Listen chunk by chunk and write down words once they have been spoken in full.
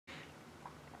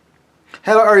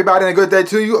Hello everybody and a good day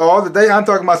to you all. Today I'm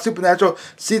talking about Supernatural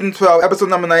Season 12, Episode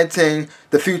number 19,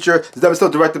 The Future. This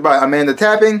episode directed by Amanda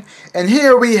Tapping. And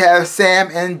here we have Sam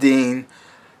and Dean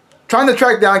trying to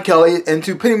track down Kelly and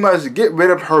to pretty much get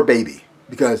rid of her baby.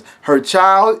 Because her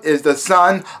child is the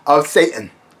son of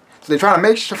Satan. So they're trying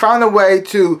to find a way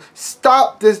to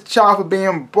stop this child from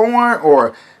being born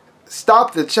or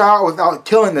stop the child without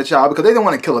killing the child because they don't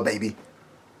want to kill a baby.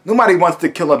 Nobody wants to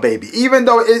kill a baby. Even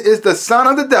though it is the son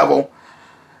of the devil,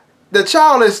 the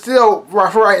child is still,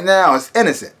 right now, is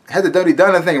innocent. Hasn't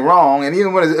done anything wrong, and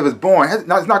even when it was born, it's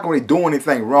not going to really do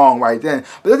anything wrong right then.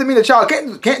 But it doesn't mean the child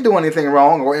can't do anything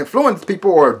wrong or influence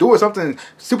people or do something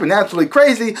supernaturally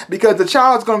crazy, because the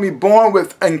child's going to be born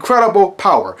with incredible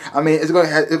power. I mean, it's going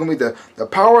to be the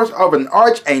powers of an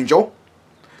archangel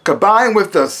combined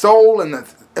with the soul and the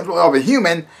influence of a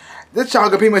human. This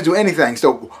child can pretty much do anything.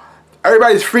 So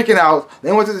everybody's freaking out.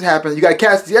 Then once this happens, you got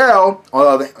Castiel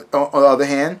on the other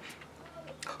hand,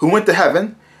 who went to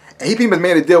heaven, and he pretty much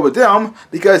made a deal with them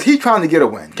because he's trying to get a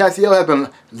win. Castiel has been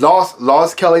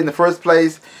lost Kelly in the first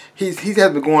place. He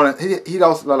has been going. He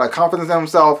lost a lot of confidence in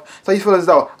himself, so he feels as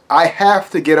though I have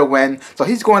to get a win. So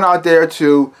he's going out there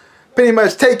to pretty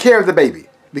much take care of the baby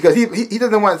because he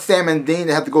doesn't want Sam and Dean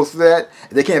to have to go through that.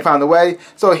 They can't find a way,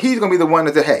 so he's going to be the one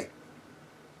that says, "Hey,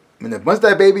 once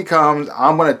that baby comes,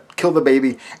 I'm going to kill the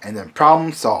baby, and then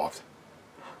problem solved."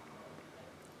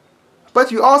 But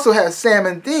you also have Sam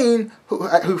and Dean, who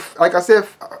like I said,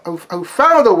 who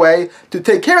found a way to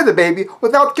take care of the baby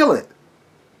without killing it.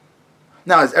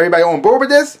 Now, is everybody on board with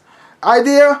this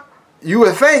idea? You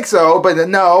would think so, but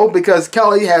no, because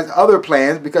Kelly has other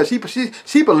plans, because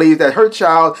she believes that her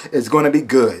child is going to be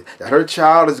good, that her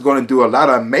child is going to do a lot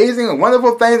of amazing and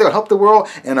wonderful things that will help the world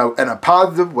in a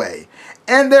positive way.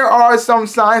 And there are some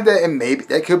signs that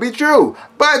that could be true.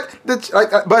 But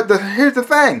here's the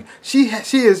thing: she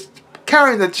is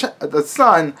carrying the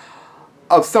son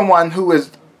of someone who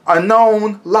is a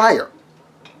known liar.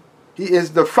 He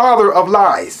is the father of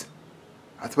lies.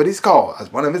 That's what he's called.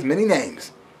 That's one of his many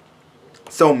names.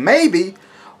 So maybe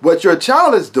what your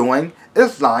child is doing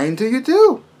is lying to you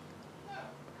too,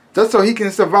 just so he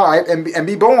can survive and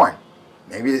be born.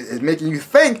 Maybe it's making you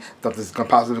think something's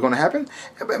possibly going to happen,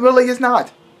 but really it's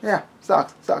not. Yeah,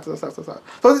 sucks. So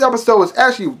this episode was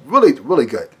actually really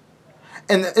good.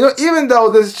 And even though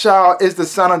this child is the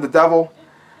son of the devil,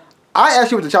 I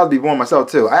actually want the child to be born myself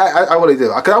too. I really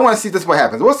do, because I want to see this what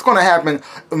happens. What's going to happen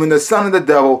when the son of the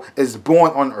devil is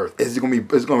born on earth? Is it going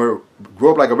to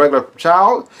grow up like a regular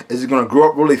child? Is it going to grow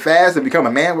up really fast and become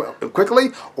a man quickly?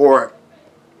 Or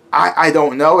I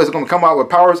don't know. Is it going to come out with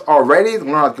powers already? Is it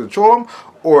going to learn how to control them?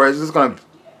 Or is this going to...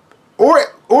 Or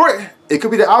it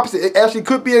could be the opposite. It actually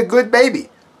could be a good baby.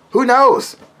 Who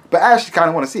knows? But I actually kind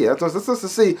of want to see it. Let's just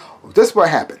see this what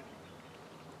happened.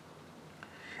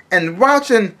 And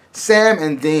watching Sam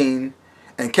and Dean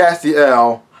and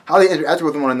Castiel, how they interact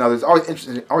with one another, is always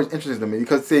interesting to me.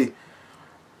 Because, see,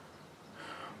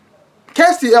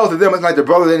 Castiel to them is like the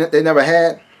brother they never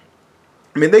had.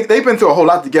 I mean, they've been through a whole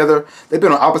lot together. They've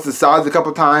been on opposite sides a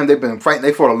couple times. They've been fighting.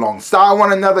 They fought alongside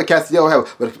one another.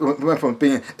 Castiel went from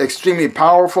being extremely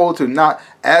powerful to not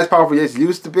as powerful as he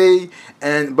used to be.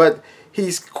 But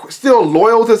he's still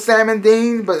loyal to Sam and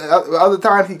Dean. But other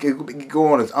times he could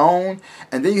go on his own.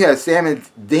 And then you have Sam and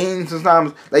Dean.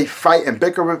 Sometimes they fight and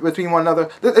bicker between one another.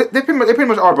 They pretty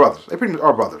much are brothers. They pretty much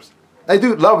are brothers. They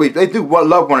do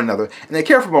love one another, and they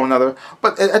care for one another.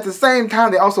 But at the same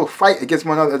time, they also fight against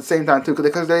one another at the same time too.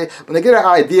 Because when they get an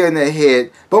idea in their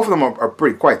head, both of them are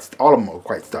all of them are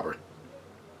quite stubborn.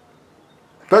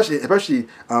 Especially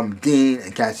Dean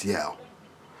and Castiel,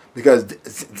 because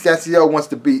Castiel wants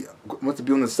to be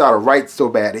on the side of right so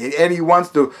bad, and he wants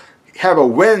to have a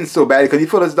win so bad because he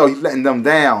feels as though he's letting them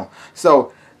down.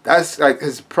 So that's like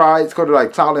his pride. It's kind of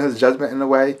like clouding his judgment in a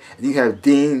way. And you have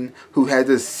Dean, who has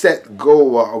this set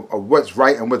goal of what's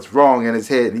right and what's wrong in his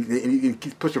head. And he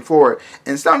keeps pushing forward.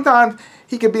 And sometimes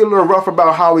he can be a little rough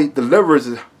about how he delivers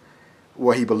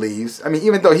what he believes. I mean,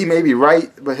 even though he may be right,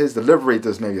 but his delivery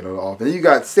does maybe a little off. And you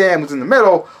got Sam, who's in the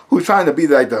middle, who's trying to be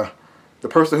like the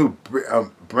person who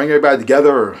bring everybody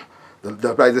together. Or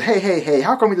like, hey,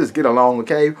 how come we just get along,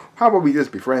 okay? How about we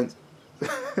just be friends?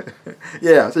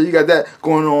 Yeah, so you got that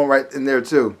going on right in there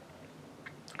too.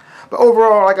 But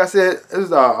overall, like I said, it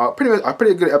was a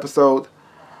pretty good episode.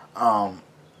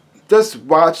 Just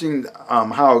watching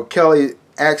how Kelly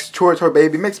acts towards her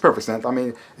baby makes perfect sense. I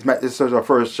mean, this is her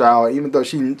first child. Even though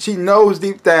she knows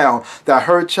deep down that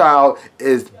her child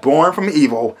is born from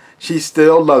evil, she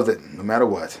still loves it no matter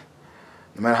what.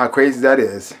 No matter how crazy that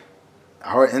is,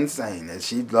 or insane, that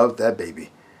she loves that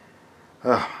baby.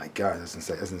 Oh my God, that's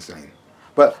insane. That's insane.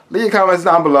 But leave your comments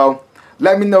down below.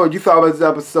 Let me know what you thought about this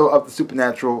episode of The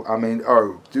Supernatural. I mean,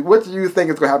 or what do you think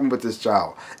is going to happen with this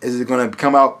child? Is it going to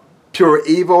come out pure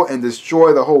evil and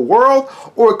destroy the whole world?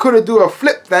 Or could it do a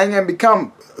flip thing and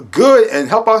become good and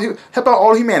help out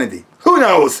all humanity? Who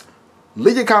knows?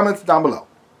 Leave your comments down below.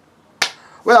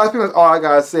 Well, that's pretty much all I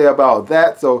got to say about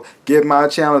that. So give my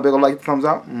channel a big old like, thumbs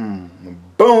up.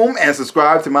 Boom. And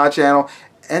subscribe to my channel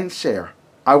and share.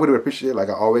 I would appreciate it. Like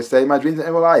I always say, my dreams in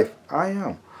real life. I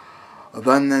am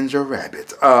the Ninja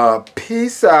Rabbit.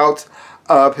 Peace out,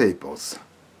 peoples.